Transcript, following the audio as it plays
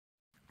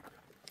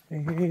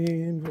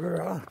And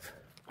we're off.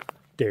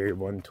 Day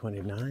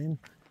 129.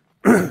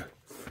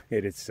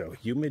 It is so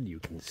humid you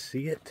can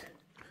see it.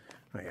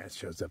 Oh yeah, it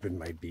shows up in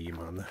my beam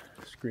on the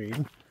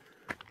screen.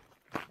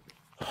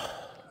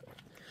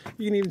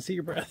 You can even see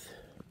your breath,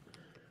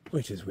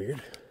 which is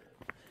weird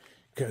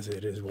because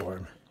it is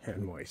warm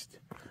and moist.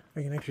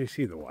 I can actually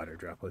see the water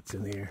droplets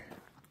in the air.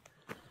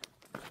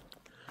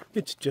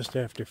 It's just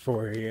after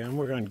 4 a.m.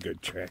 We're on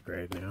good track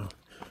right now.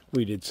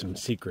 We did some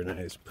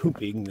synchronized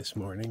pooping this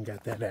morning,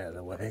 got that out of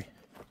the way.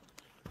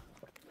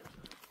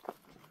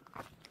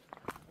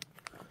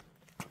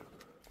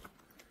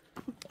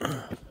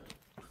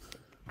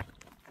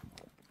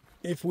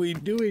 If we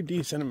do a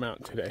decent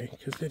amount today,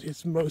 because it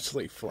is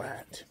mostly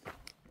flat,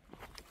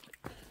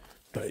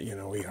 but you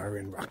know, we are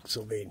in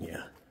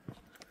Rocksylvania.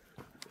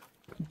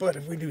 But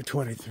if we do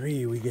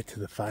 23, we get to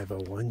the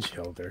 501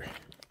 shelter,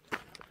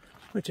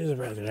 which is a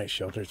rather nice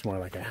shelter. It's more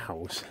like a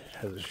house. It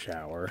has a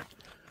shower.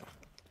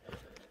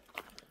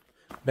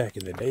 Back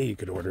in the day, you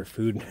could order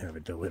food and have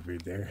it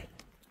delivered there.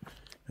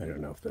 I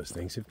don't know if those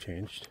things have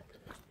changed.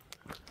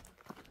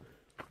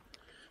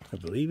 I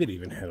believe it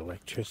even had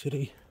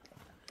electricity,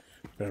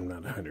 but I'm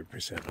not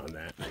 100% on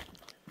that.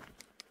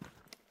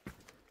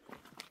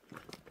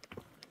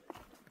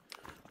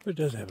 But it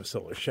does have a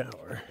solar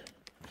shower,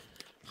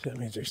 so that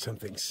means there's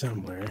something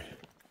somewhere.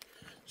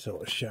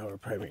 Solar shower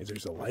probably means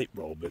there's a light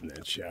bulb in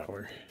that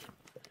shower.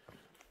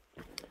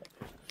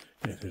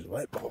 And if there's a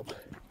light bulb,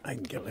 I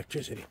can get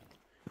electricity.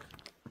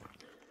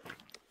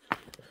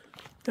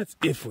 That's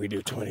if we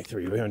do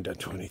 23. We haven't done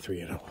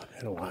 23 in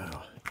a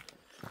while.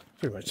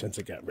 Pretty much since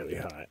it got really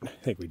hot. I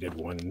think we did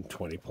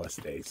 120 plus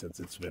days since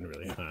it's been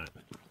really hot.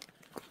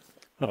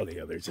 All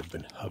the others have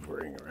been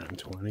hovering around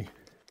 20.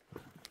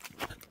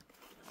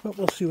 But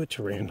we'll see what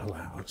terrain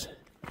allows.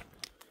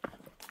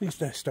 At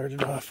least I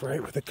started off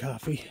right with a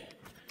coffee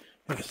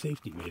and a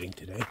safety meeting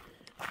today.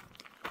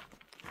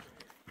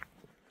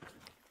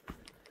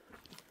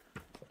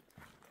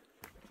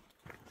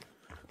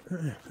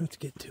 Alright, let's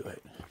get to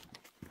it.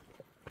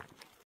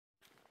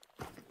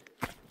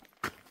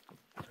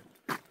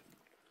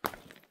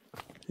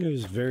 It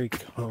was very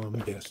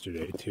calm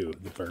yesterday too.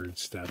 The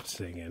birds stopped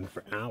singing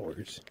for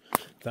hours.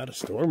 Thought a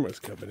storm was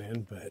coming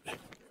in, but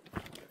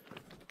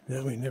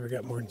no, we never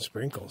got more than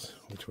sprinkles,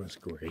 which was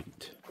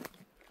great.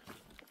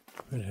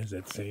 But it has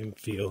that same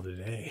feel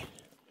today.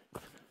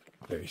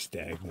 Very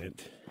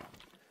stagnant.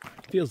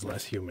 Feels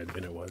less humid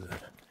than it was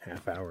a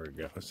half hour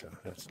ago, so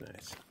that's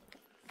nice.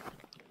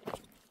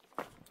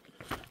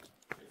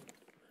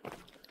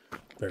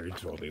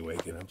 Birds will be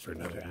waking up for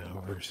another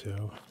hour or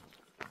so.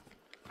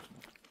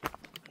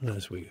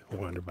 Unless we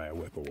wander by a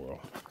whippoorwill.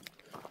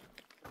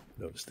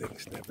 Those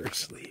things never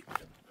sleep.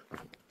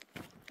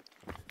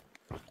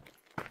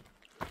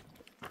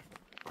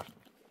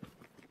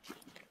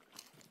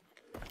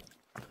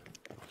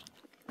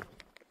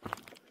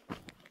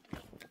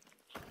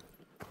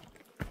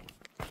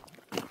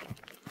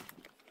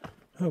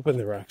 Hoping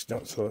the rocks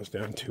don't slow us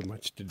down too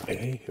much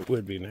today. It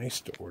would be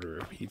nice to order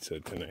a pizza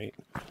tonight.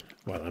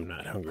 While I'm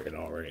not hungry at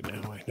all right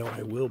now. I know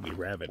I will be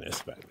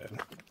ravenous by then.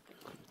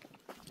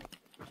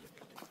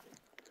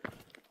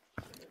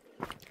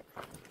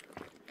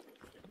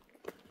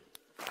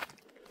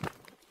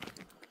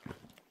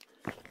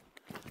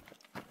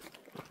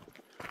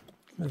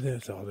 But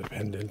that's all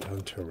dependent on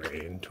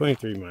terrain.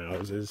 23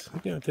 miles is,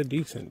 you know, it's a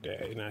decent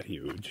day, not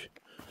huge.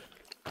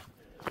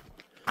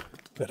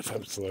 But if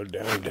I'm slowed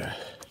down to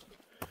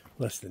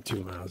less than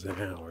 2 miles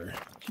an hour,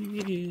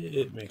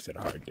 it makes it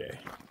a hard day.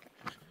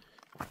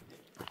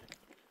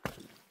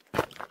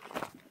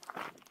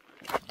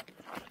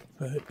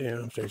 But, you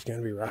know, if there's going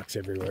to be rocks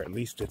everywhere, at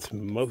least it's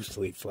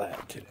mostly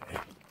flat today.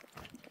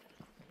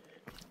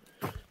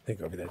 I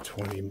think over that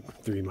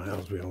 23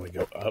 miles, we only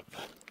go up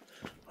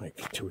like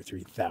 2,000 or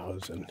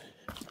 3,000.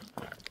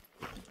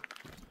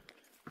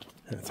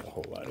 That's a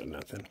whole lot of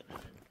nothing.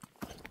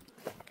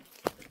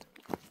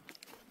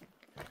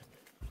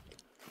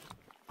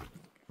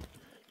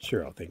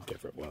 Sure, I'll think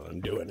different while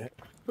I'm doing it.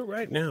 But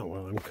right now,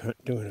 while I'm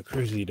doing a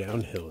cruisy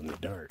downhill in the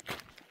dark,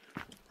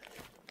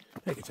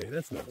 I could say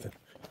that's nothing.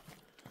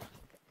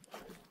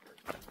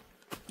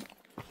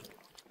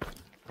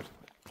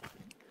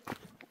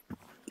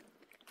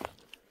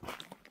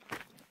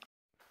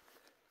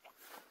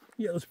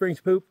 Yellow Springs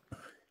poop.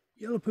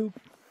 Yellow poop.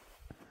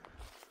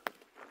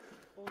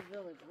 Old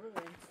village ruins.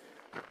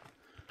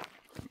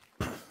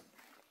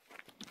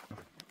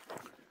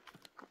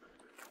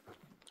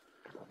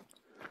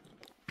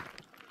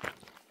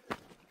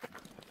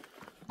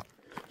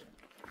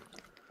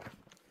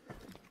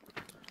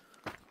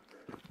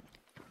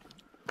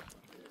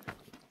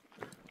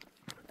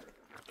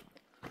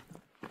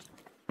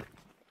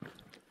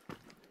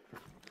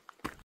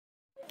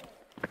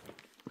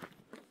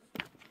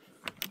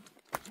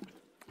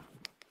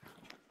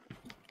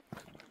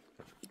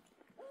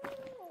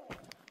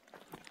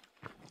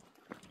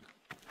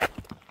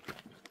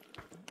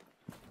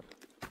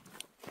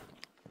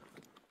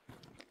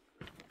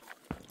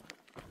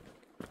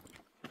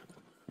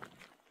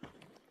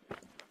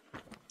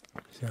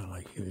 Sounded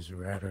like he was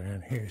right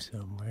around here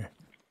somewhere.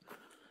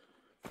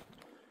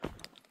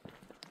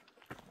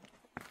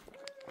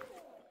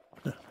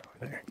 Oh, over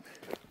there.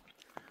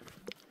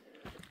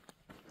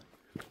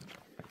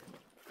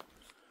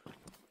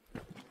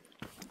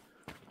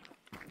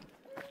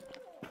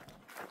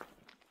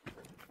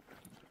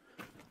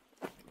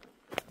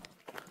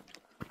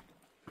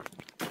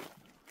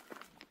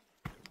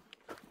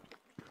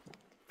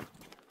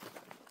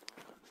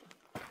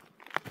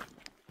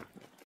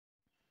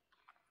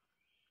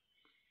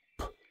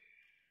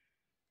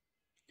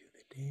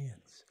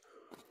 Dance.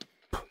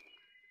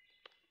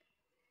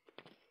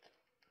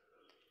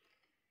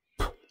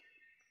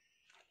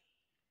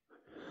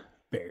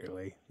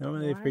 Barely. No,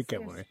 they freak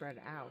out more.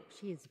 Spread out.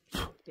 She is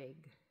big.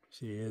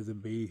 She is a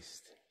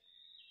beast.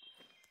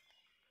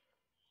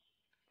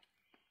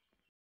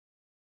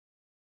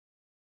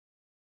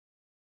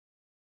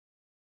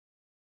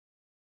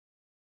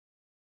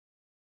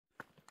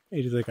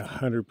 It is like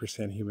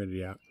 100%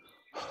 humidity out.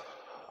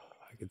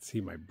 I can see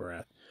my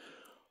breath.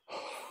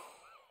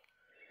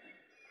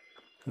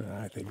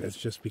 I think that's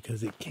just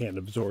because it can't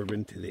absorb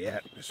into the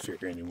atmosphere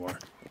anymore.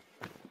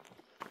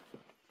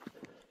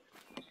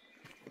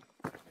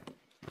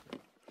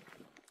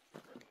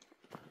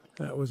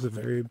 That was a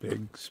very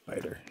big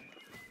spider.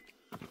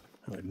 I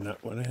would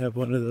not want to have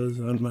one of those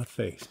on my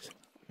face.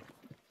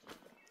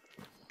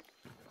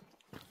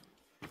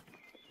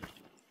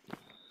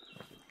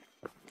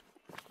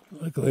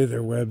 Luckily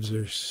their webs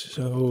are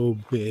so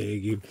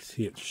big you can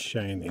see it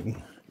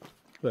shining.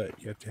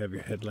 But you have to have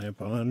your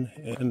headlamp on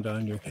and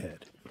on your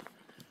head.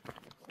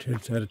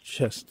 Turns out a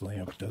chest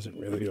lamp doesn't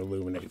really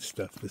illuminate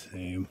stuff the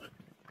same.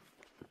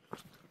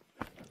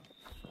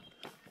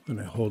 When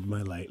I hold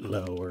my light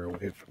low or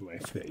away from my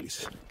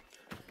face,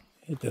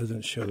 it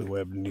doesn't show the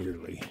web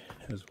nearly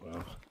as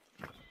well.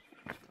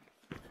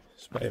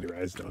 Spider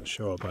eyes don't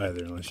show up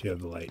either unless you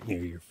have the light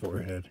near your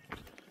forehead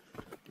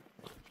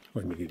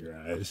or near your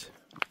eyes.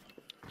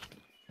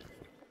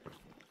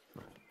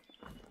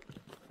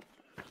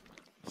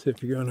 So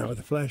if you're going out with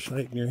a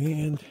flashlight in your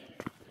hand,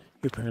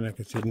 you're probably not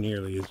going to see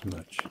nearly as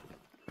much.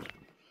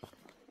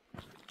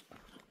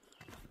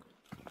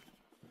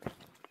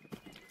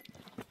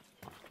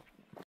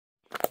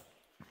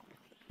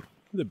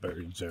 The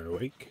birds are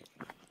awake.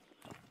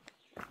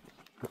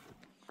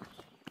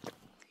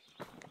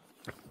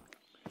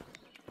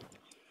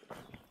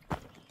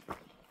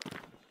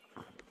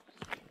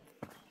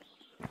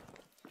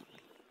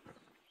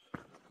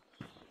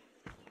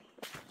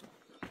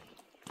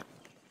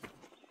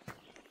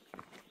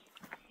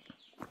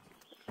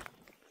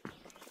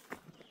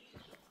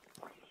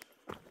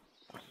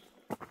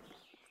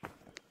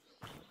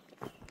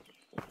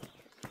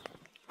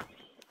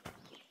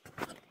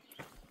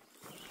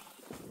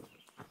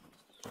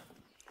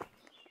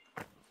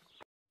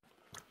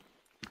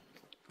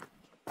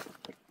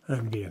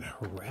 I'm being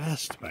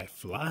harassed by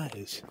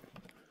flies.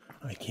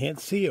 I can't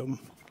see them,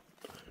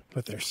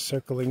 but they're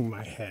circling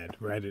my head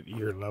right at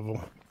ear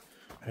level.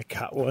 I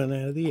caught one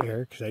out of the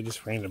air because I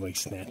just randomly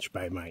snatched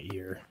by my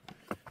ear.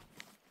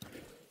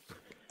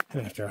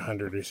 And after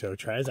 100 or so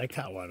tries, I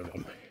caught one of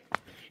them.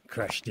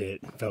 Crushed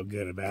it, felt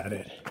good about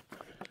it.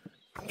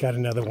 Got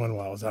another one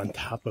while it was on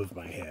top of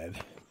my head.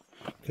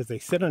 Because they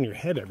sit on your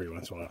head every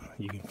once in a while.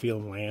 You can feel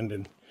them land,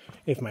 and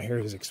if my hair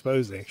is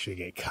exposed, they actually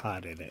get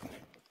caught in it.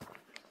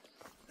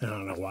 I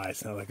don't know why.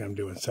 It's not like I'm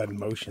doing sudden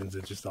motions.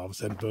 It's just all of a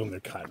sudden, boom, they're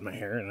caught in my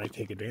hair, and I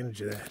take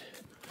advantage of that.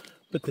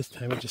 But this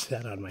time it just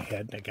sat on my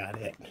head, and I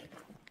got it.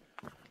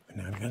 But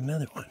now I've got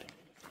another one.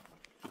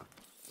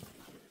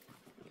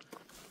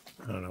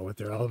 I don't know what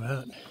they're all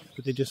about,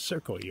 but they just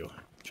circle you,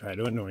 try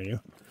to annoy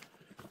you.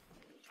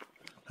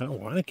 I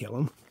don't want to kill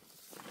them.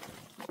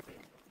 I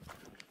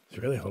was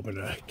really hoping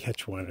to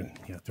catch one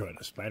and throw it in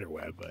a spider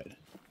web, but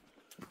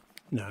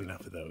not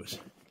enough of those.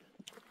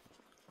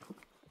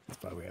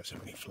 That's why we have so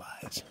many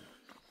flies.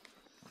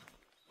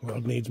 The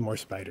world needs more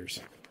spiders.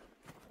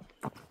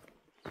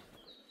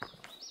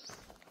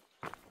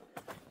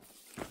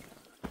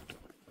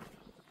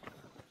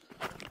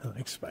 I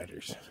like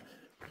spiders.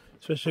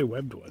 Especially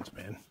webbed ones,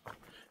 man.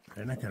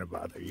 They're not going to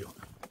bother you.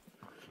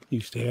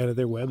 You stay out of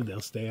their web, they'll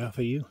stay off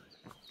of you.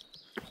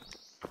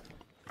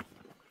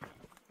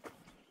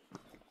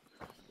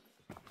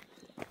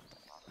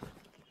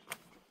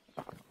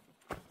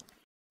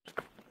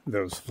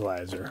 Those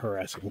flies are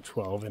harassing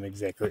 12 in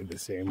exactly the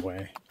same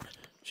way.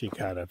 She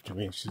caught up to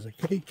me and she's like,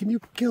 "Hey, can you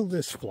kill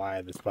this fly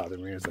that's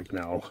bothering me?" I was like,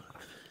 "No."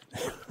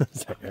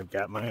 It's like, I've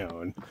got my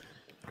own.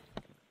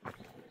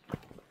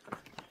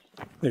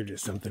 They're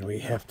just something we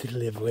have to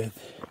live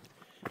with.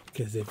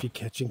 Because if you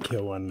catch and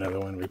kill one, another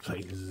one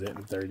replaces it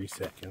in 30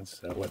 seconds.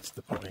 So what's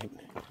the point?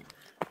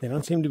 They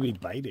don't seem to be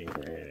biting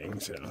or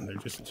anything, so they're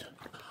just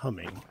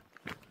humming.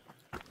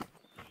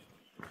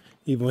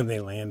 Even when they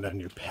land on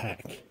your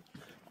pack,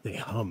 they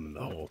hum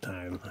the whole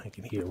time. I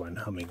can hear one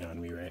humming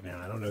on me right now.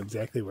 I don't know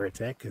exactly where it's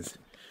at because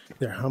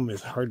their hum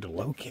is hard to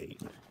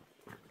locate.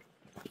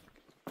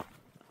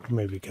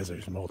 Maybe because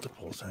there's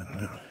multiples, I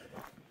don't know.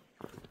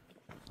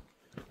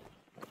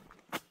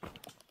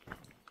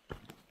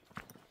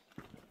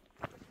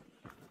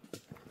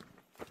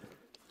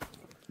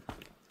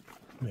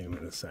 Maybe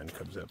when the sun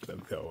comes up, they'll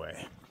go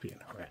away. Being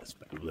harassed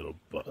by little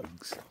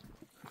bugs.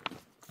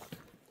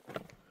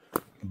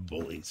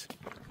 Bullies.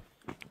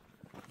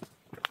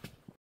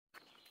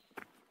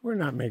 We're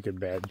not making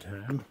bad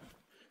time.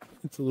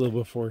 It's a little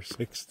before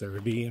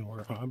 6:30 and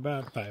we're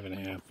about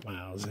 5.5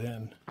 miles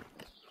in.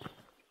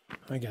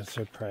 I got a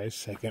surprise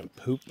second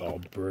poop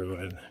ball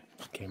brewing.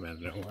 Just came out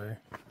of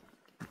nowhere.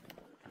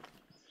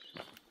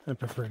 I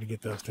prefer to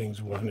get those things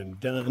one and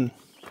done.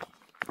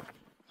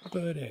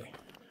 But hey.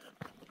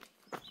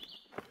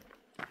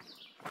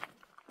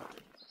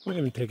 We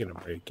haven't taken a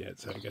break yet,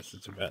 so I guess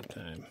it's about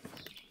time.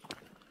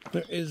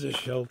 There is a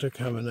shelter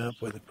coming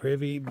up with a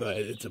privy, but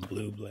it's a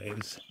blue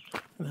blaze.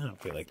 And I don't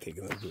feel like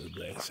taking the blue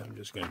blaze, so I'm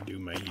just going to do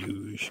my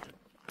usual.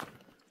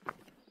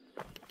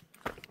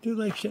 Do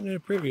like shitting in a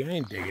privy. I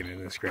ain't digging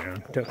in this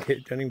ground. Don't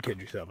even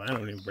kid yourself. I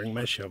don't even bring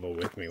my shovel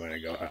with me when I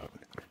go out.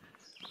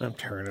 I'm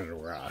turning a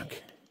rock.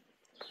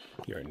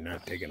 You're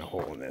not taking a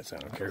hole in this. I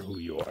don't care who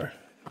you are.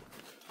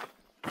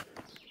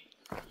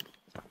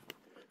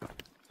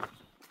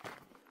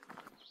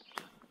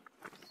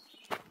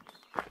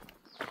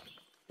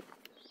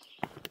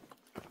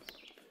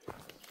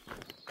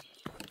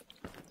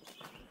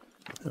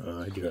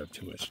 Oh, I do have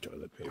too much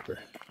toilet paper.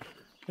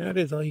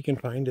 Nowadays, all you can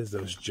find is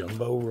those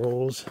jumbo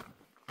rolls.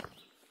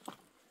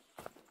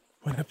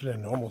 What happened to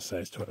normal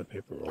sized toilet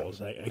paper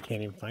rolls? I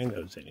can't even find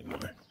those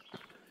anymore.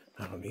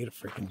 I don't need a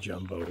freaking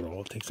jumbo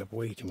roll. It takes up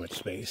way too much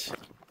space.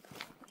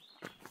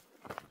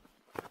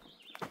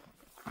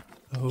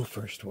 Oh,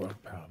 first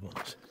world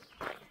problems.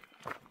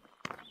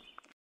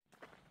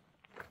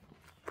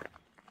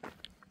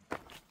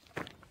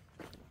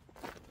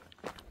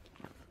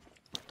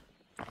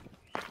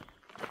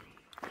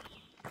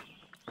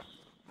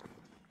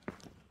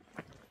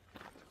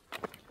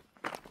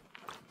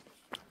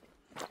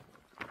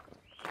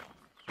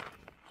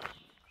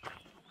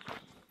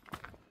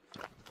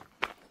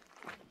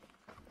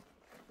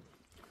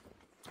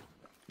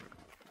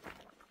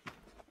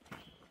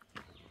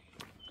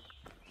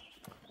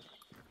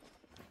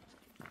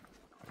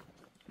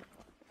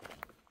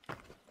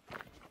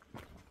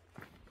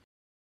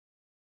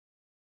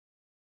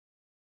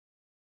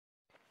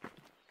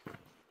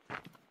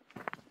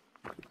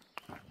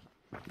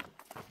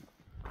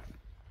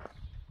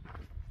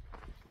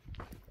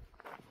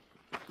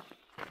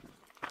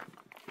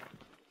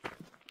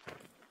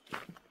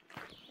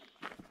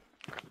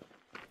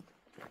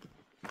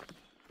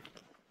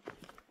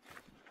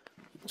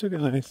 Took a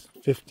nice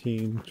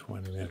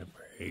 15-20 minute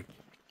break.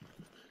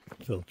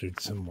 Filtered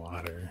some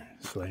water.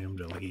 Slammed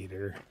a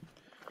liter.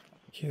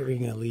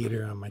 Carrying a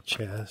liter on my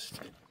chest.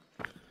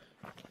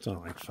 It's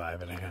only like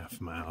 5.5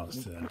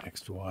 miles to the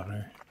next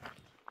water.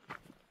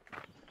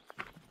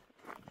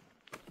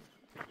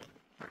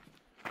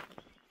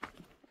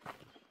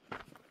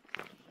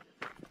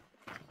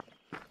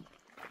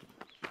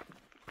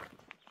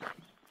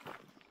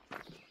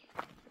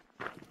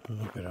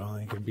 Oh, if it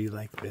only could be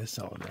like this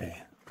all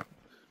day.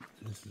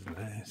 This is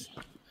nice.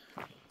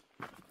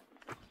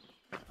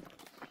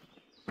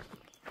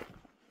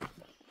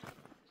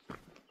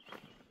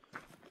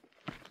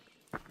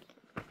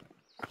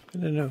 I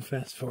don't know,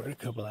 fast forward a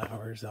couple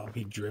hours, I'll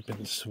be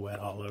dripping sweat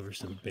all over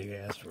some big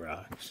ass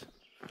rocks.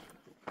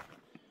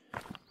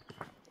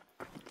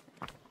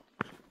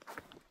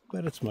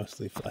 But it's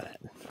mostly flat.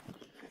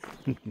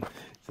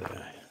 So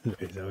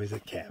there's always a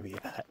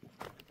caveat.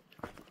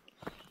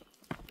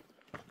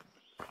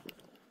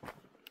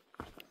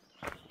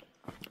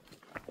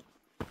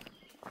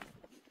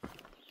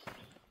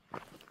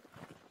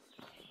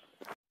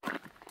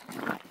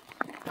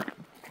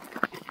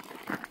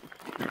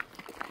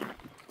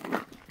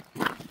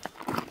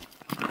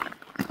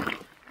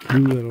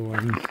 Two little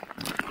ones.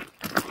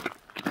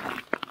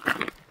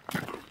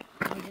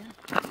 Oh, yeah.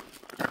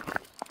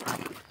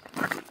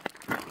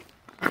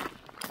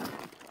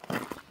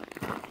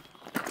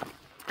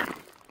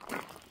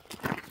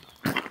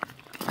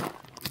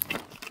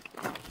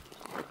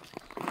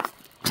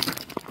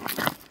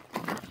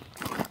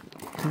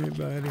 Hey,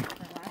 buddy.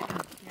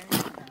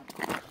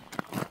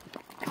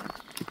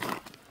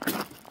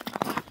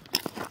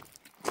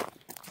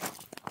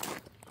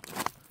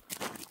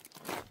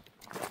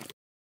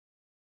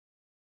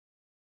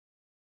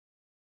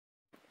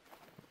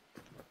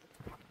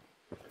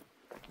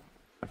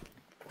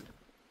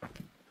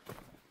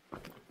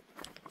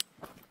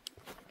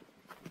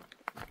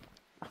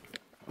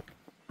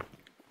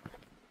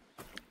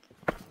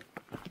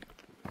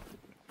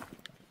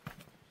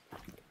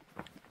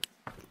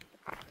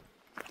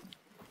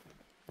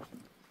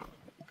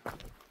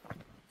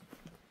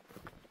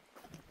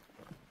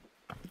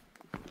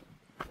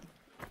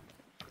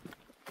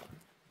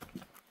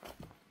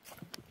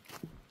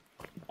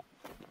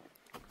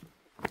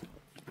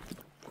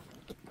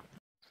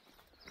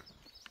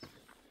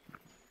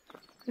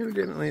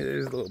 Evidently,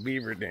 there's a little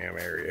beaver dam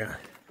area.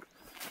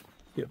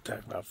 You'll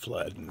talk about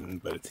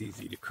flooding, but it's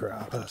easy to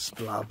cross,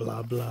 blah,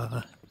 blah,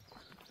 blah.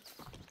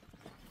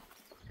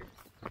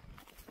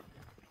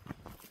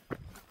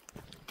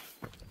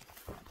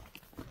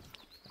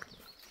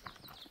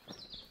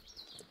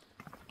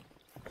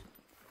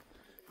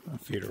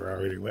 feet are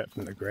already wet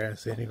from the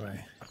grass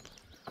anyway.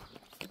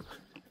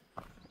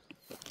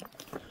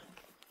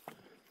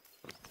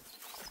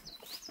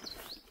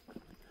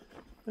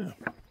 Oh.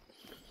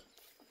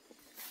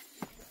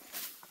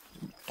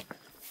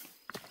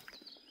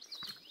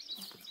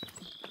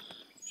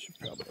 Should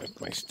probably have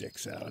my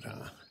sticks out,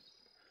 huh?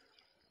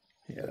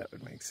 Yeah, that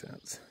would make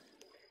sense.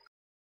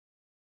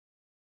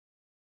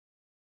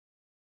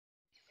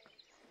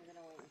 I'm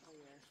gonna wait until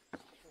you're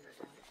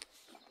done.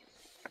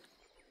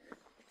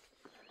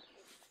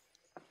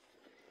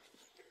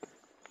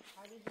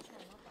 How did you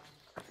turn up on?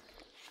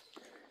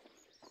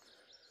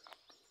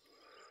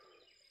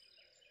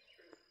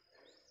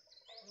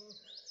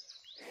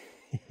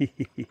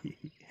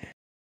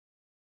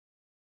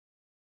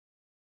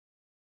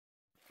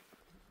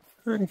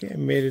 Okay,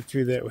 made it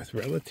through that with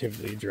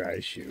relatively dry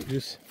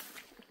shoes.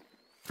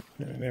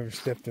 I never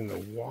stepped in the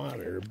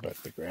water, but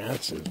the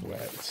grass is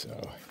wet,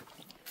 so.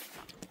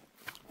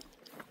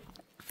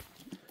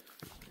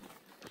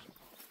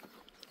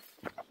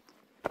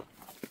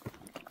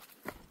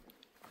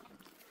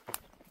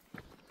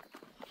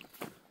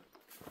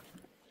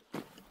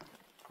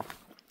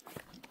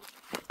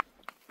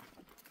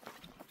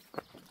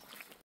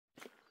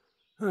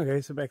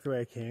 Okay, so back the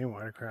way I came,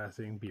 water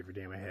crossing, beaver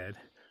dam ahead.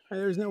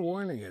 There was no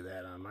warning of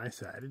that on my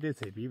side. It did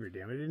say beaver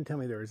dam. It didn't tell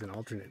me there was an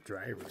alternate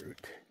dry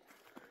route.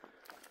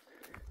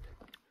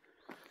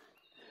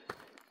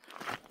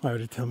 Why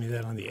would it tell me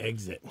that on the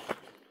exit?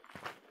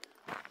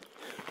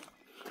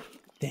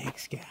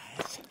 Thanks,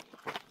 guys.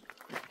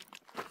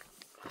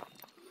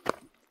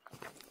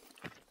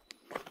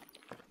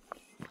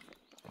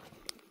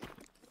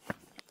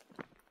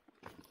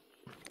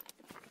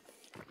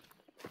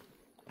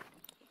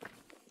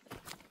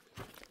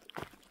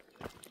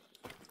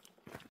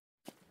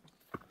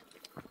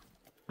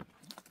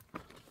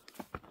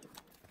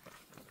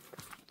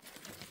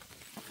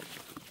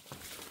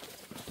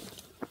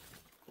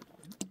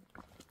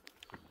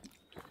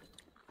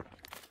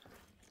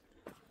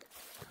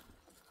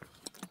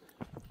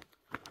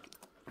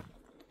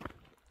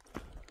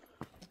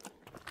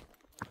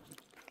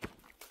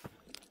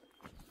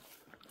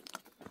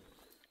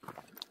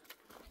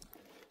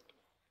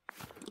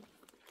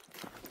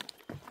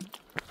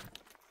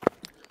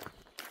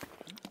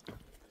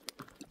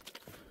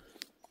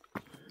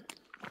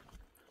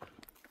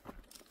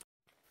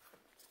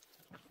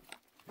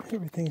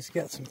 Everything's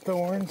got some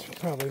thorns.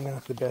 Probably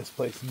not the best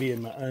place to be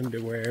in my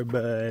underwear,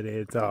 but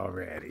it's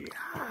already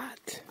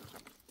hot.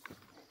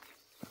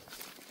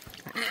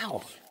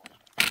 Ow!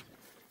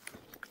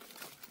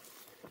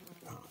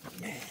 Oh,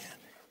 man.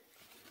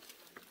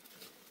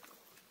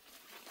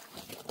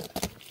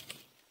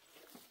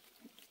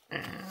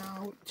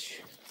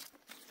 Ouch.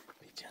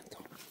 Be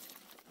gentle.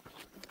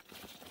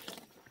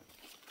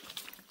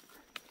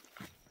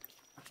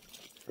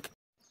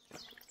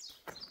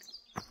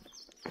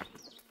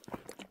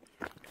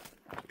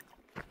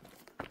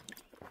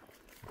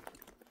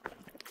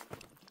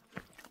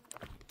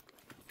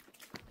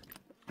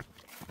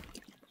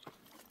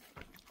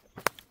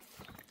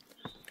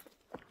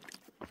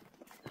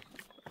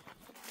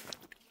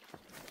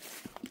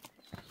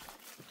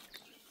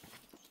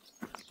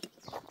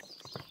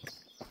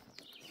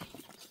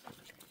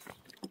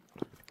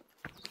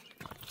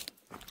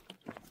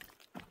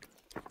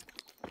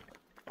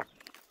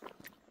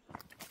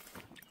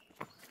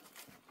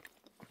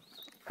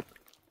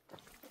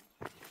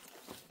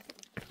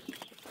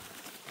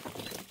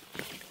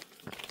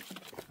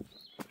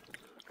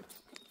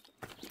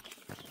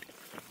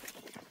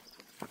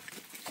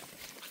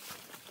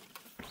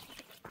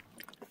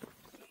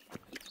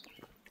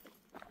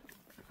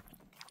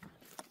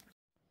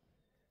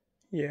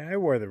 Yeah, I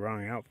wore the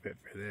wrong outfit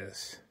for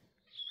this.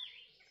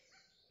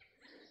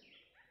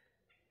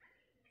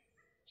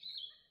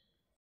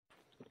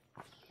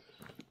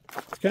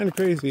 It's kind of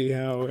crazy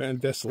how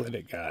desolate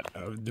it got,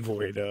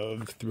 devoid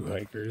of thru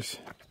hikers.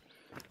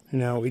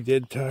 Now, we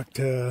did talk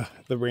to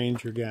the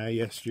ranger guy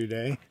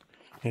yesterday,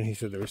 and he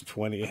said there was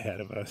 20 ahead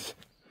of us.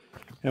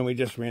 And we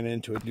just ran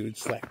into a dude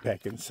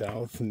slackpacking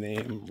south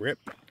named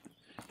Rip,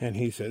 and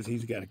he says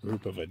he's got a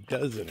group of a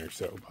dozen or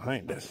so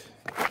behind us.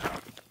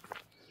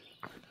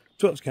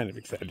 So I was kind of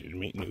excited to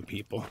meet new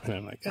people, and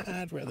I'm like,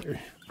 I'd rather,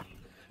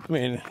 I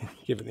mean,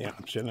 given the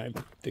option, I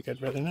think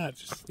I'd rather not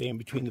just stay in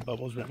between the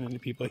bubbles, run into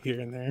people here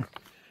and there.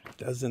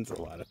 Dozens,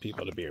 a lot of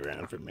people to be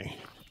around for me.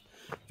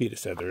 If he'd have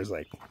said there was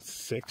like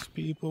 6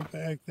 people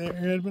back there,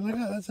 I'd been like,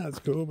 oh, that sounds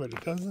cool, but it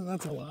doesn't,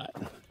 that's a lot.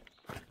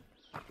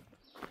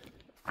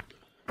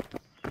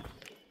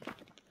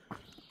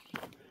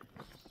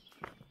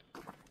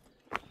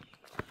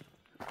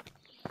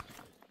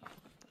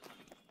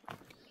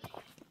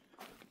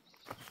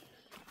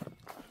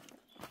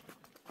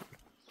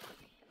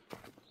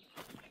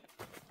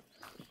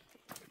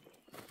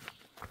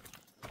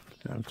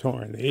 I'm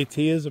torn. The AT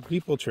is a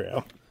people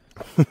trail.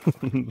 But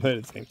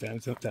at the same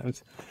time,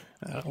 sometimes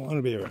I don't want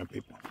to be around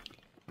people.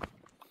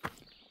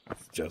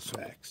 It's just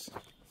facts.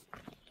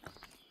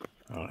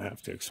 I don't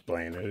have to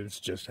explain it. It's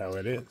just how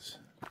it is.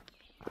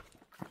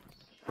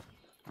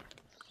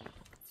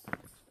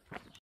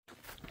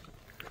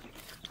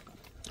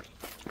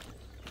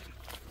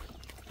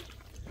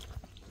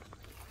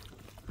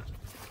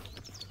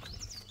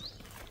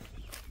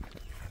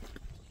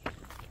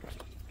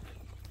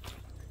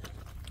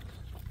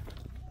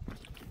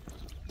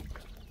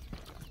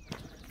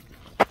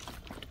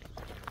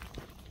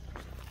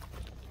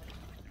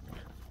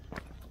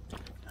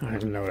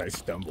 don't even know what I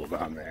stumbled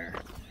on there.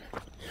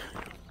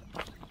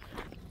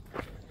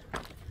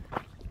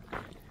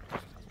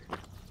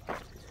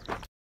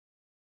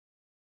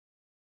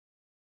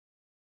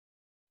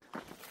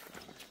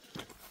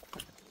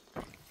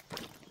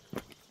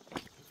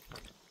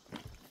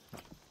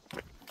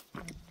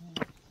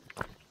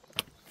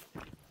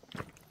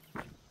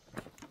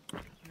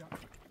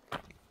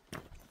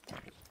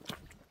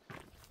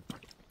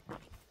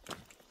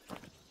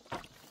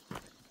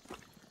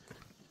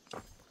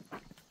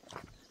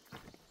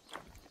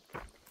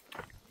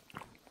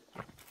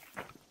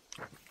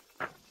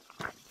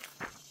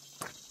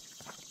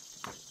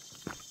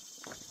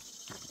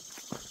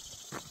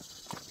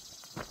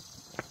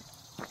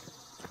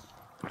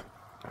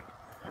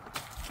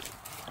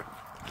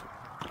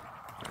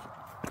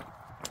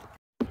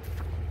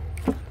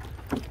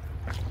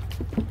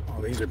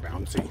 Oh, these are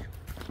bouncy.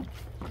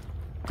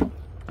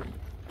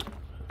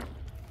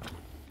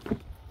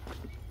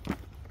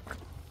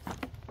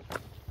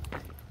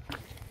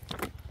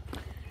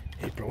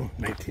 April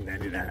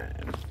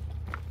 1999.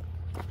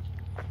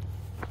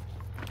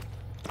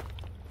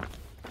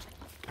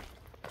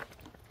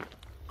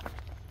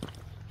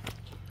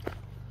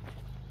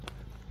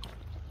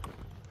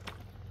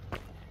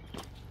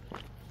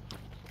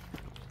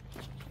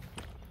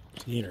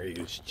 Scenery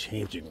is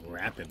changing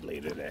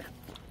rapidly today.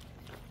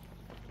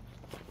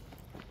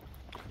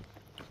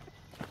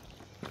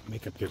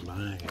 Make up your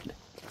mind.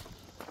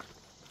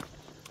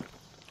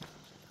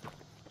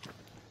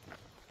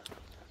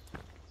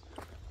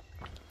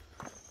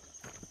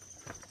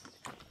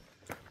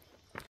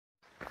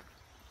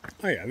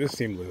 Oh yeah, this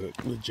seemed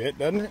legit,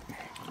 doesn't it?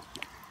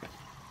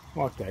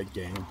 Walk that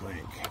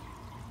gangplank.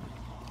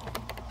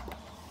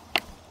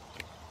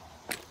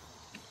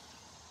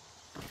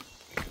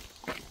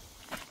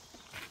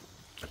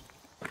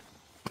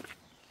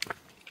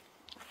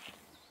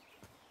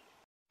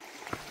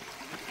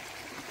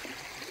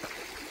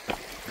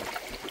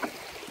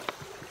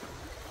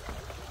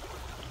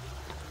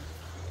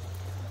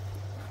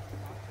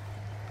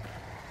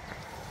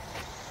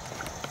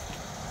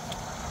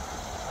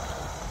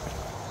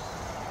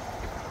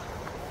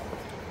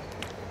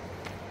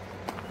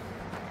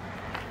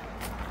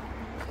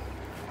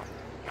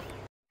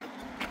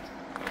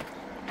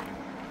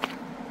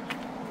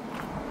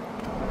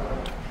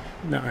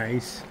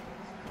 Nice.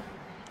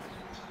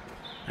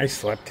 I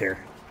slept here.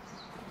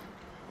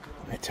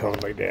 I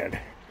totally did.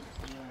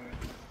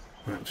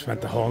 I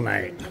spent the whole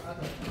night.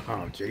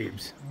 Oh,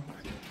 jeebs.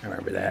 I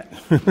remember that.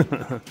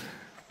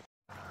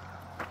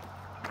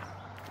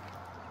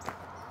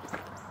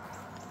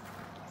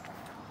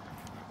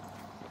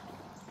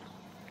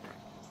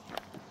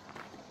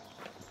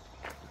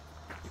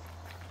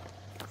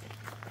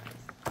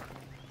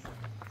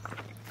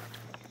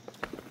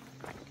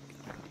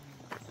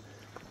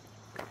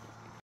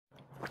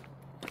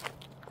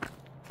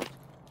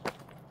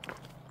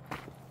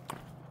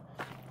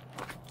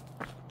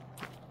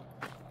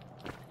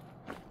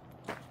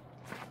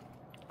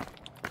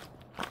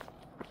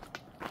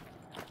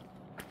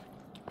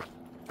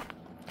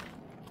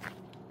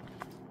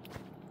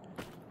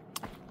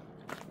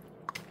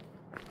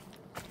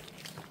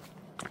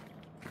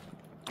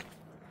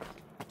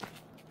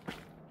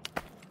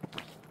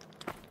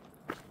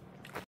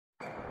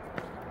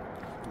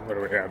 What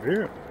do we have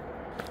here?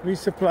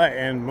 Resupply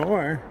and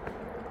more.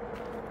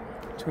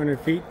 200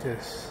 feet to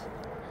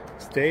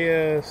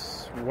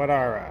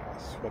Swatara.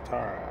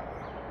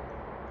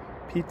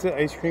 Pizza,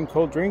 ice cream,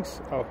 cold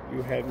drinks. Oh,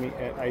 you had me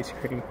at ice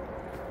cream.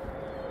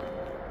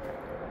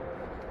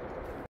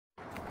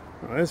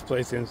 Well, this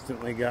place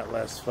instantly got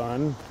less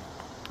fun.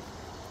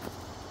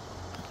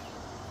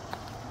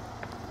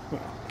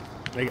 Well,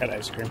 they got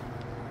ice cream.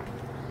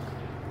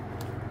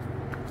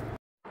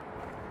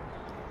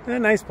 A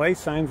nice place.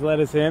 Signs let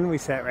us in. We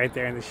sat right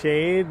there in the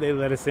shade. They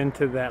let us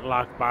into that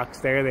locked box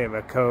there. They have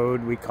a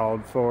code. We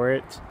called for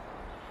it.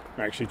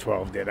 Actually,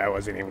 12 did. I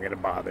wasn't even going to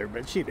bother,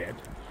 but she did.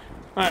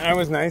 I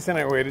was nice, and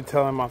I waited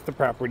till I'm off the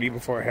property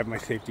before I had my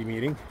safety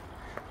meeting.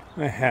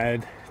 I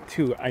had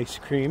 2 ice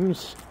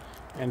creams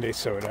and a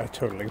soda,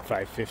 totaling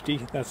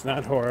 $5.50. That's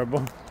not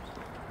horrible.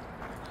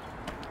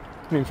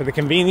 I mean, for the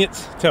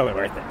convenience, totally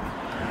worth it.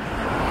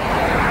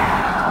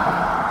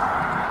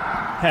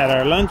 Had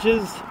our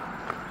lunches.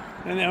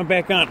 And now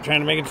back on,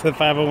 trying to make it to the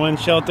 501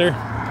 shelter. We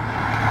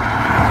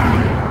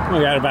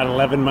got about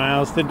 11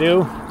 miles to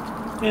do,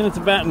 and it's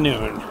about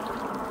noon.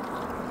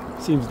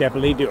 Seems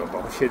definitely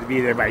doable. Should be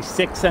there by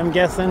 6, I'm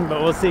guessing,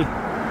 but we'll see.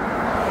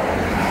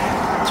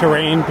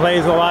 Terrain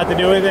plays a lot to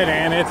do with it,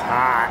 and it's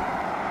hot.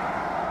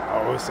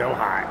 Oh, so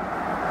hot.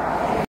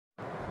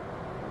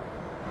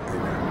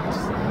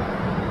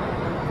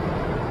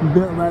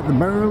 Built by the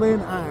Berlin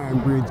Iron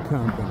Bridge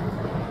Company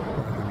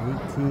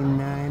back in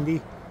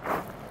 1890.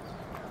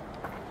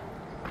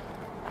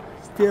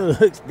 Still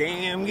looks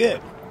damn good.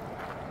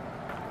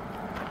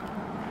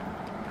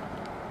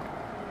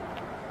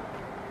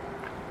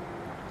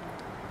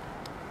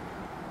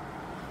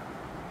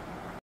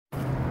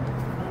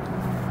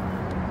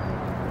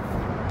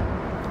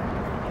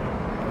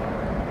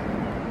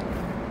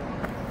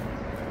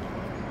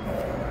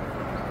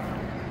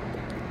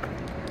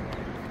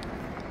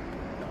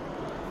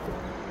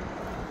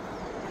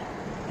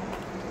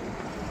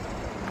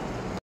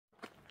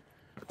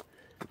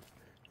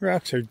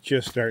 Rocks are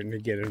just starting to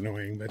get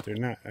annoying, but they're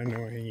not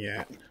annoying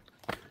yet.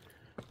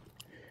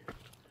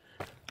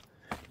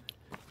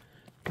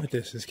 But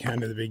this is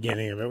kind of the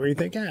beginning of it, where you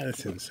think, this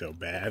isn't so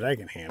bad. I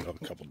can handle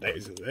a couple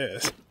days of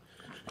this.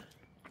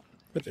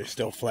 But there's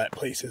still flat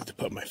places to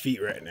put my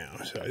feet right now,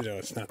 so I know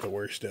it's not the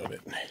worst of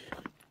it.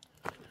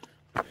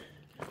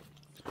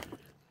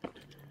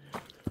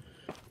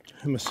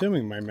 I'm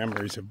assuming my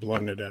memories have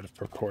blown it out of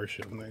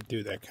proportion. They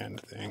do that kind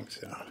of thing,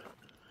 so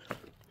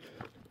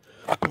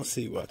we'll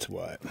see what's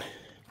what.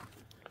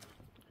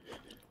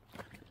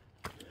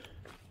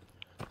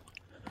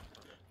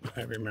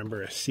 I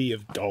remember a sea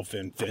of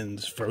dolphin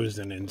fins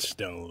frozen in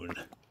stone.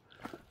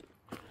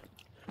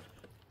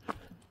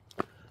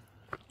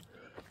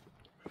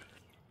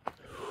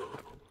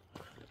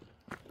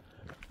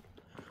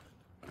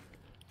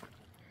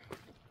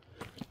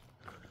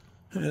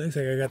 It looks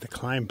like I got the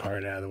climb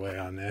part out of the way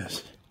on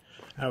this.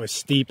 That was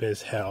steep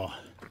as hell.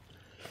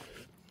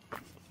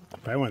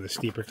 Probably one of the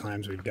steeper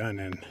climbs we've done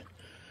in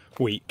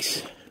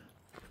weeks.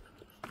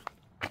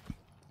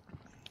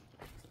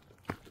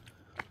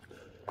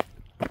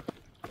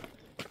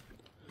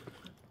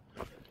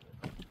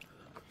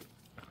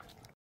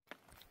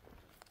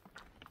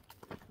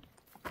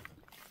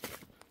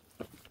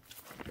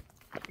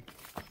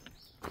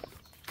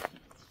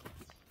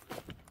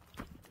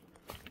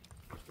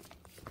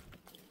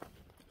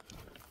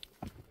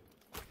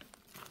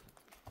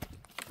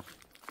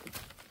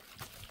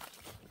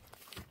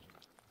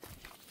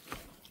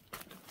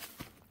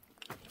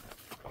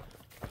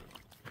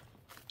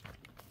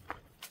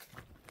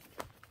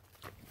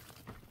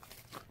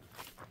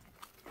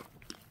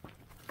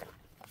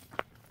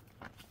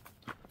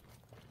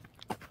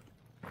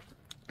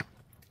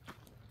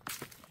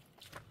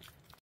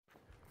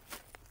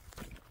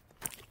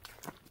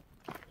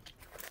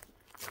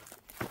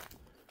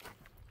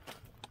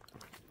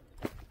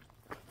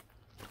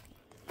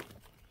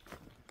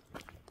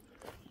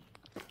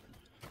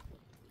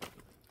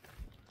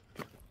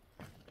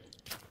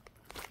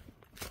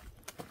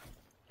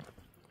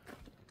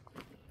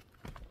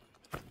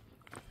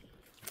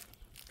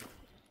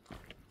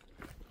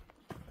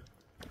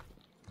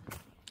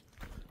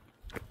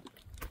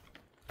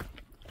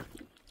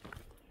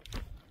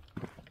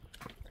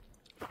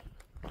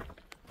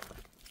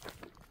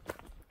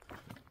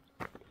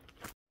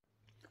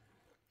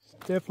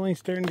 Definitely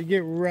starting to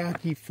get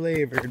rocky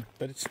flavored,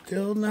 but it's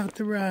still not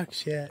the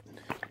rocks yet.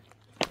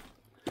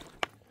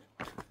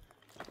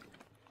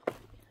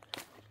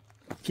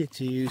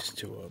 Gets you used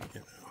to them, you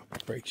know,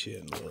 breaks you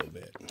in a little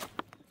bit.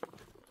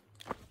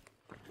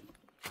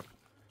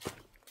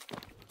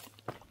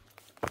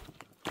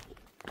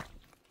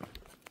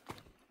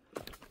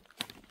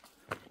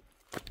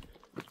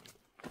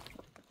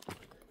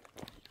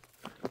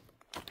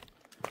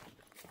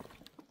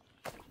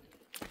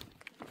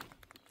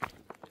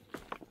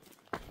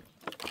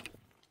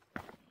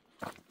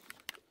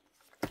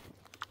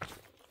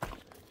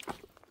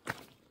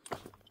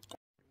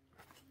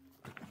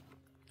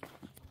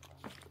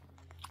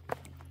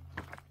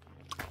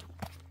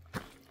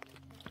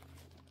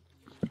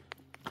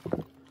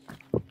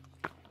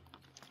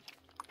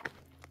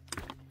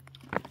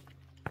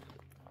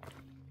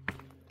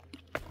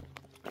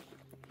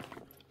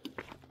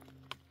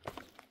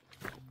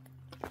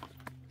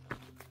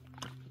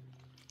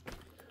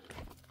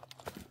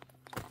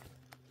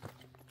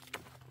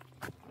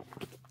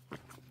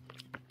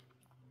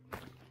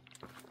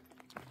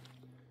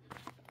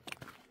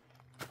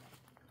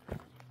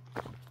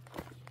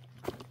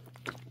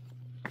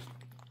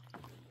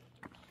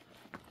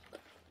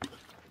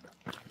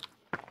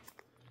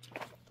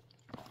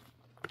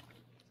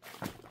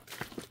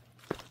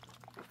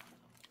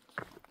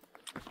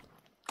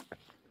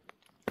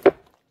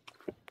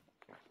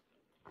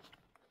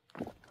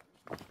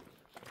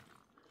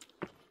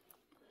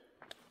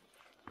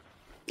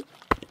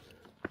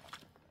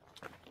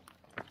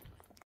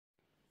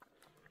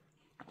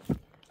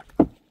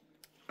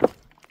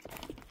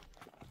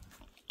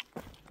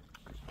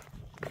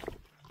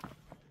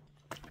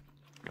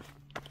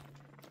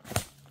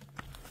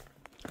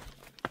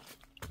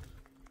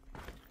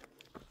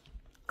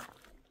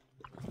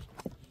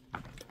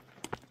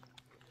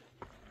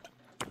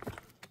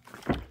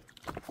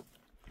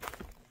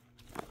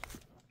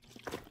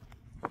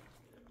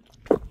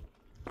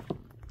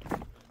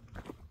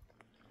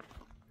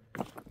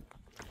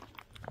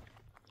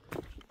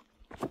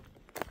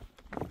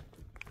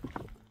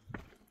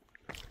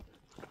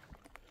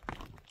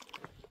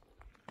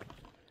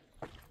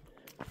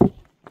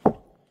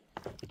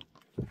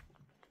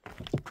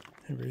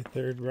 Every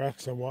third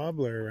rock's a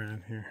wobbler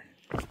around here.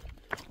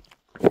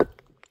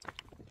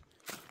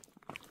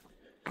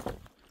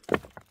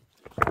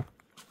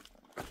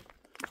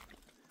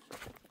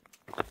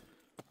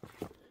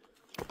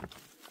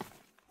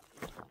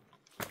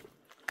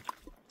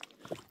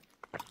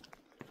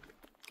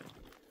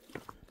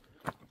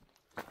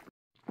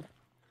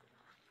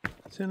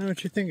 So I know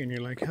what you're thinking.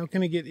 You're like, how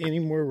can it get any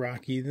more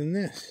rocky than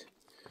this?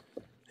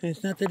 And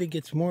it's not that it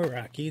gets more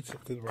rocky, it's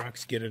that the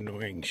rocks get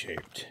annoying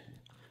shaped.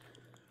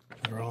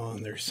 They're all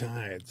on their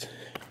sides.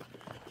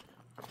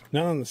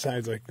 Not on the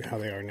sides like how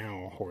they are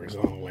now,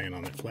 horizontal, laying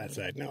on their flat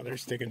side. No, they're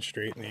sticking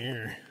straight in the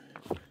air,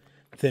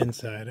 thin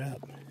side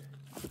up.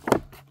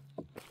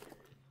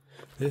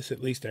 This,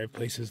 at least I have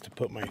places to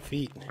put my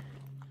feet.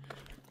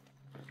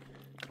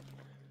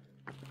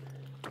 Am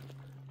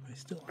I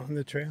still on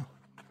the trail?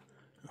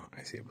 Oh,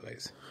 I see a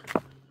place.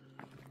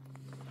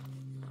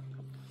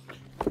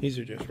 These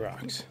are just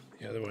rocks.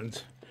 The other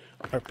ones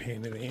are a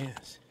pain in the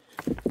ass,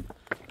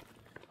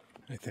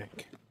 I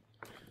think.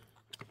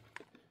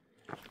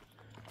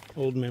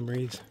 Old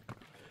memories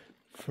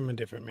from a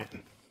different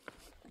man.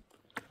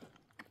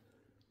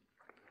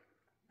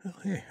 Oh,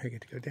 hey, I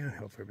get to go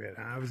downhill for a bit.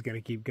 I was going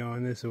to keep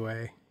going this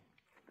way.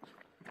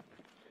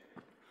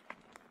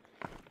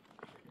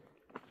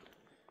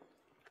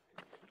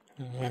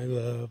 I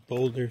love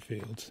boulder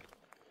fields.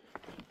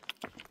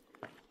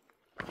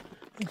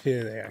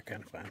 Actually, they are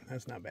kind of fun.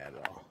 That's not bad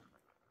at all.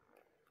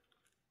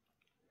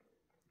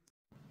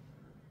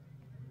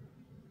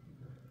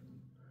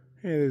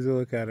 Hey, there's a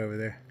lookout over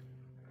there.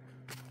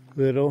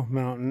 Little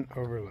mountain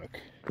overlook.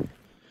 I'm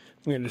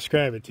going to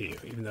describe it to you,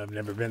 even though I've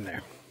never been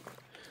there.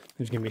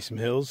 There's going to be some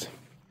hills,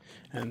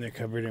 and they're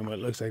covered in what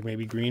looks like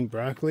maybe green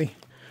broccoli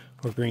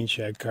or green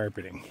shag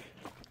carpeting.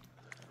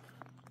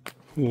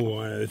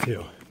 One of the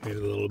two. Maybe a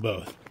little of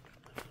both.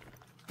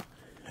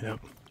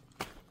 Yep.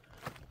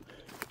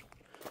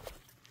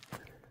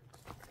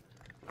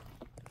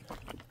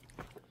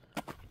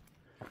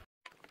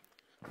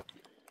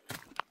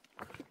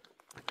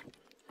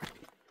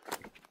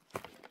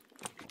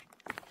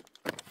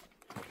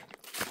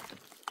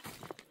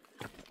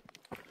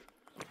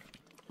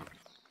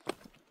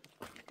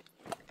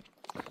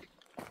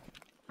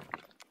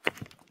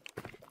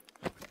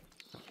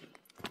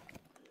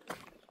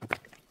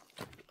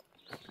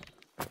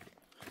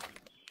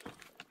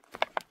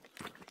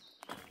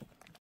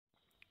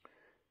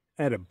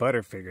 I had a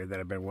butterfinger that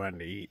I've been wanting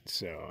to eat,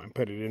 so I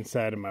put it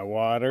inside of my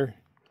water,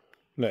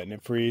 letting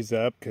it freeze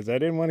up, because I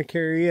didn't want to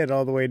carry it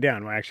all the way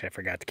down. Well, actually, I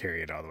forgot to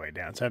carry it all the way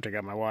down. So after I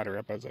got my water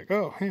up, I was like,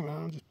 oh, hey,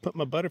 man, I'll just put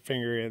my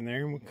butterfinger in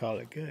there and we'll call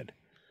it good.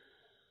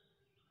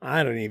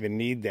 I don't even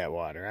need that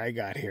water. I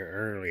got here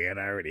early and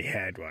I already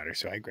had water,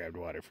 so I grabbed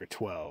water for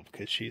 12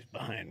 because she's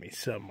behind me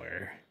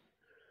somewhere.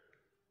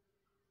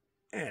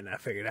 And I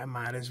figured I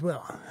might as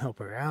well help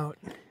her out.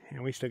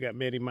 And we still got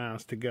many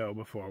miles to go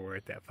before we're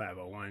at that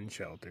 501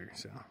 shelter,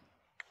 so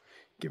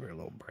give her a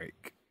little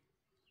break.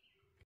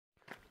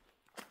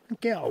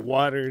 Okay, all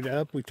watered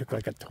up. We took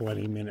like a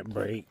 20-minute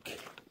break.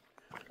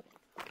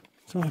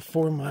 It's only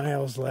 4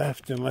 miles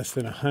left and less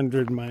than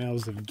 100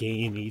 miles of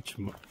gain each,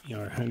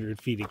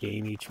 100 feet of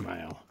gain each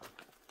mile.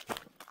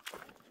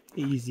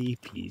 Easy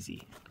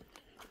peasy.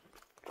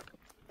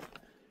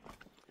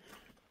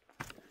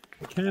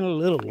 Kind of a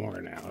little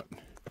worn out.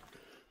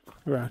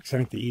 Rocks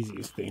aren't the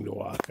easiest thing to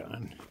walk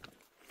on.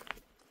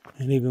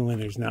 And even when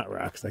there's not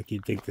rocks, like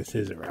you'd think this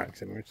isn't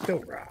rocks, I mean, it's still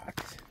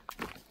rocks.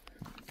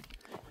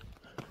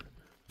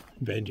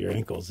 Bend your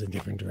ankles in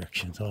different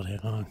directions all day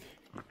long.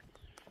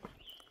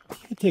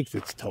 It takes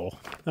its toll.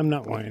 I'm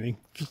not whining,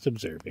 just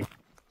observing.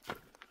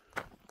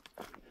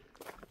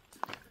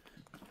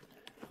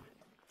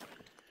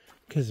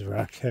 Because the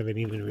rocks haven't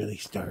even really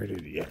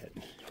started yet.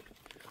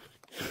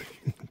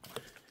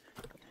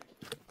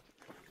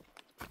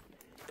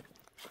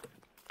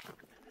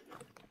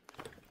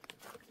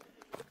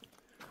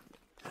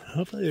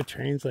 Hopefully the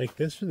train's like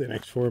this for the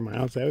next 4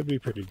 miles. That would be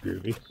pretty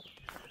groovy.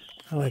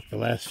 I like the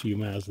last few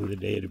miles of the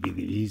day to be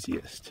the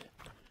easiest.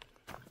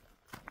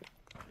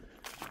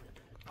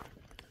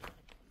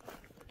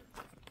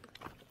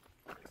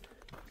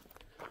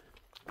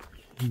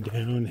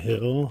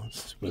 Downhill,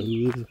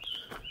 smooth,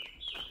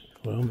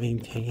 well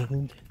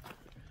maintained.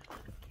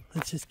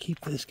 Let's just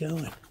keep this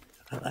going.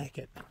 I like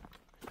it.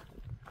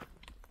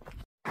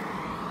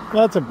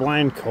 Lots of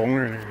blind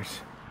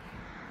corners.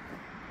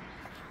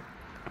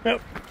 Oh,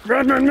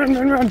 run, run, run,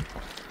 run, run!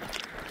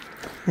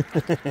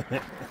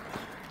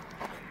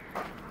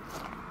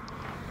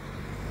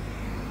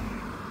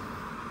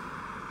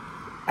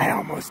 I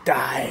almost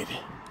died.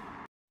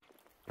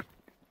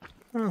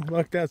 Well,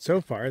 lucked out so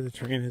far. The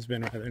terrain has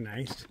been rather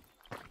nice.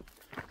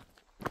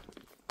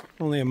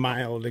 Only a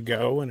mile to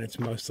go and it's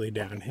mostly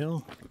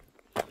downhill.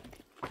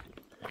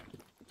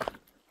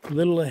 A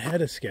little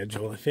ahead of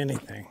schedule, if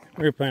anything.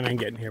 We were planning on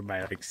getting here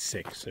by like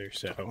 6 or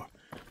so.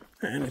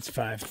 And it's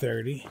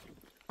 5:30.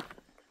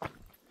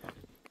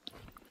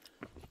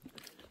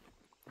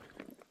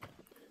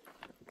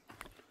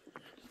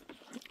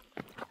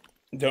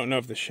 Don't know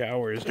if the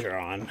showers are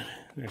on.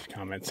 There's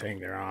comments saying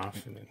they're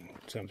off, and then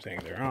some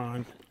saying they're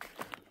on.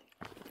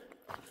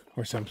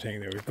 Or some saying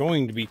they were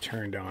going to be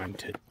turned on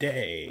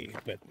today.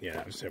 But yeah,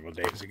 that was several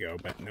days ago,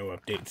 but no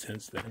update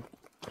since then.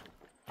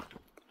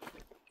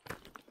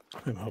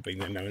 I'm hoping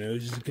that no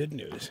news is good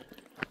news.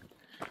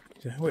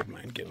 I wouldn't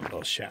mind getting a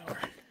little shower.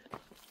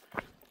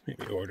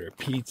 Maybe order a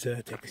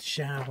pizza, take a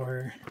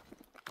shower.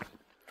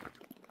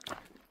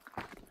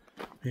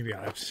 Maybe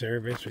I'll have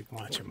service. We can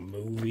watch a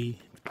movie.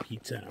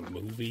 Pizza and a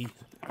movie.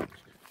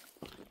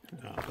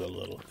 all the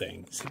little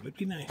things. It would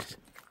be nice.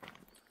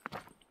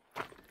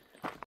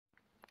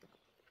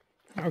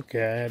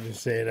 Okay, I had to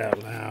say it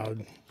out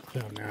loud.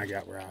 So now I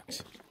got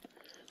rocks.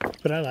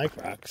 But I like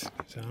rocks,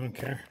 so I don't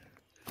care.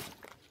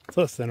 It's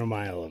less than a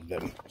mile of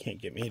them.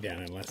 Can't get me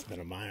down in less than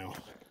a mile.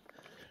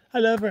 I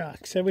love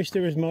rocks. I wish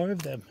there was more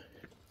of them.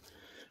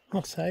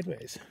 All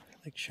sideways,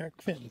 like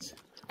shark fins.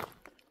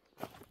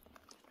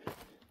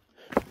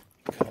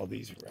 Call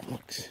these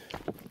rocks.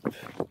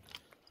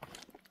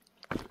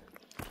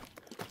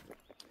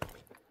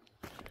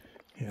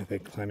 Yeah, I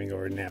think climbing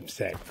over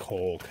knapsack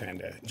coal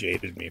kind of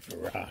jaded me for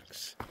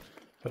rocks.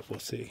 But we'll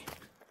see.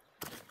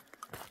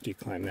 If you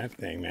climb that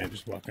thing, man,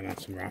 just walking on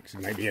some rocks,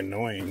 it might be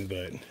annoying,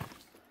 but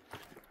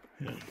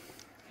yeah,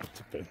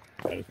 it's about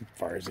as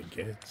far as it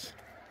gets.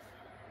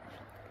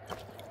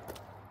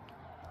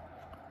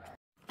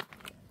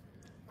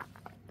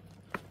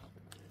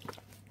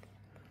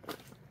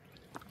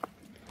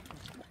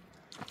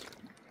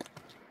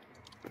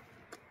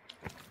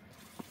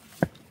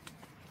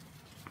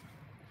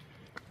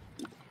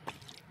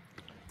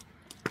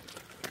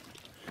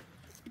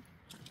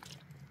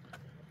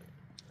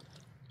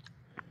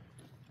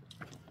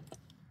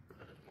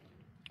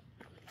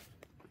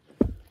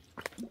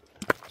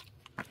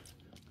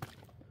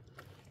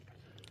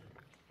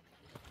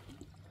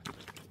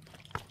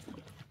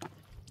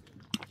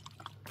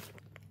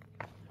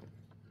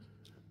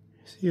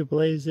 See a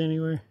blaze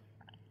anywhere?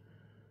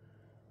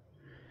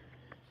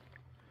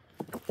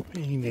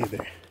 Me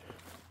neither.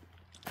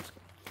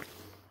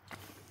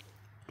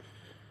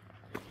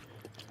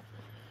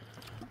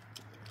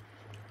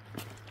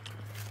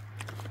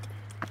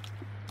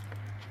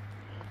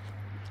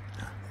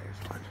 Ah,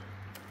 there's one.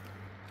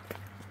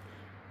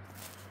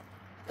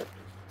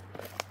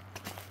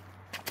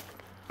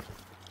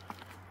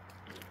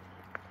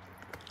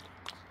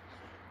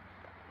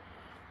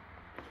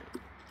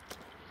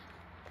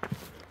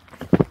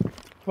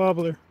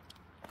 Wobbler.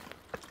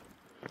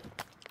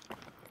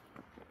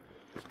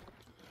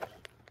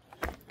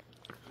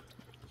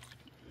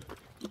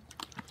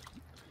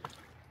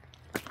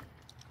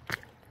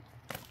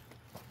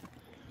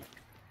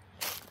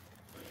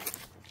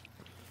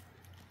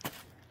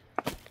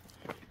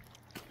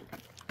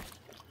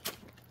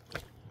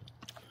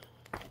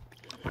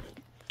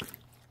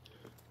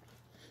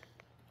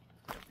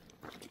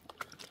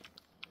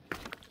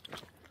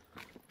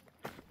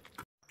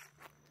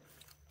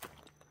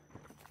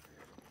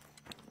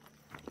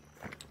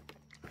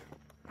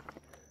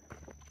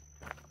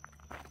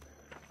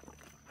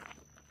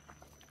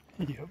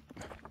 Yep.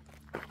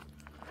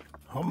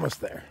 Almost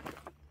there.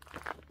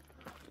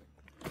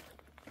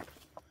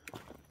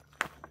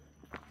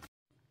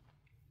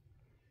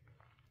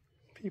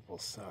 People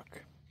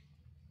suck.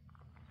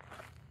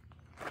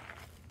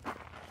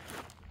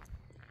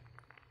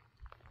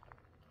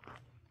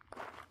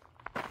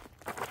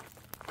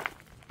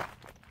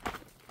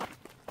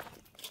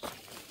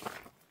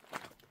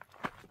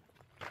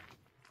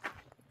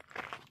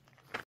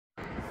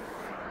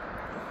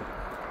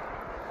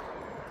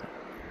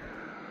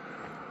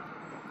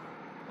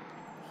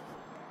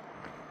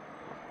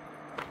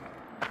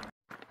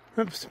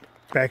 Oops,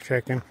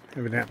 backtracking.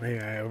 Evidently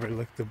I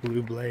overlooked the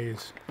blue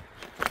blaze.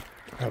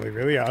 Probably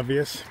really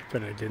obvious,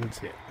 but I didn't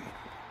see it.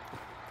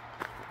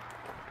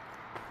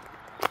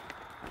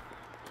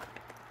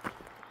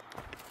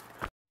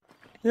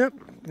 Yep,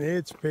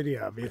 it's pretty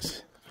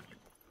obvious.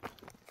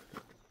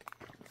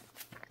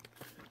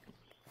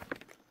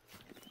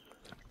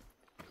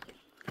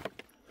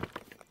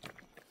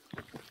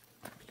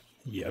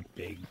 You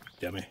big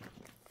dummy.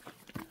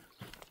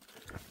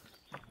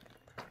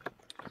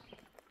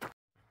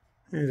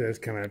 As I was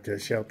coming up to the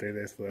shelter,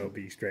 this little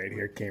beast right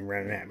here came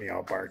running at me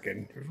all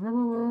barking.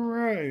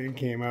 And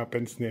came up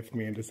and sniffed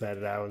me and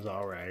decided I was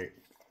alright.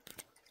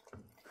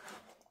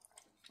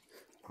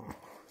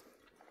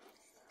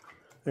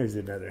 There's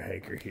another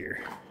hiker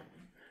here.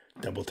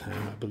 Double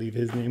Time, I believe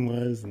his name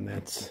was, and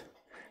that's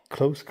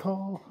Close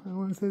Call, I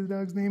want to say the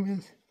dog's name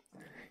is.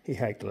 He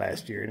hiked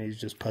last year and he's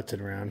just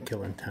putzing around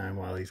killing time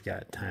while he's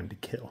got time to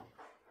kill.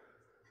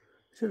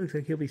 So it looks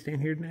like he'll be staying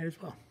here tonight as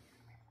well.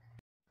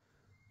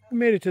 I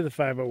made it to the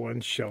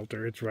 501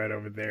 shelter. It's right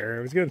over there.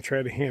 I was going to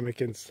try to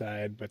hammock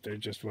inside, but there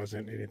just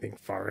wasn't anything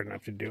far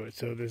enough to do it.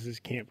 So this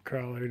is Camp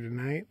Crawler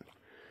tonight.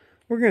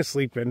 We're going to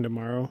sleep in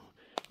tomorrow.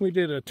 We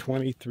did a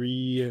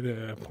 23 at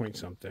a point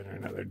something or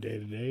another day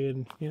today,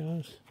 and you know,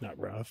 it's not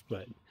rough,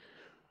 but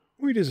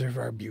we deserve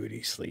our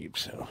beauty sleep,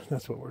 so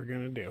that's what we're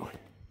going to do.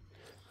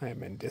 I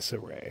am in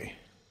disarray.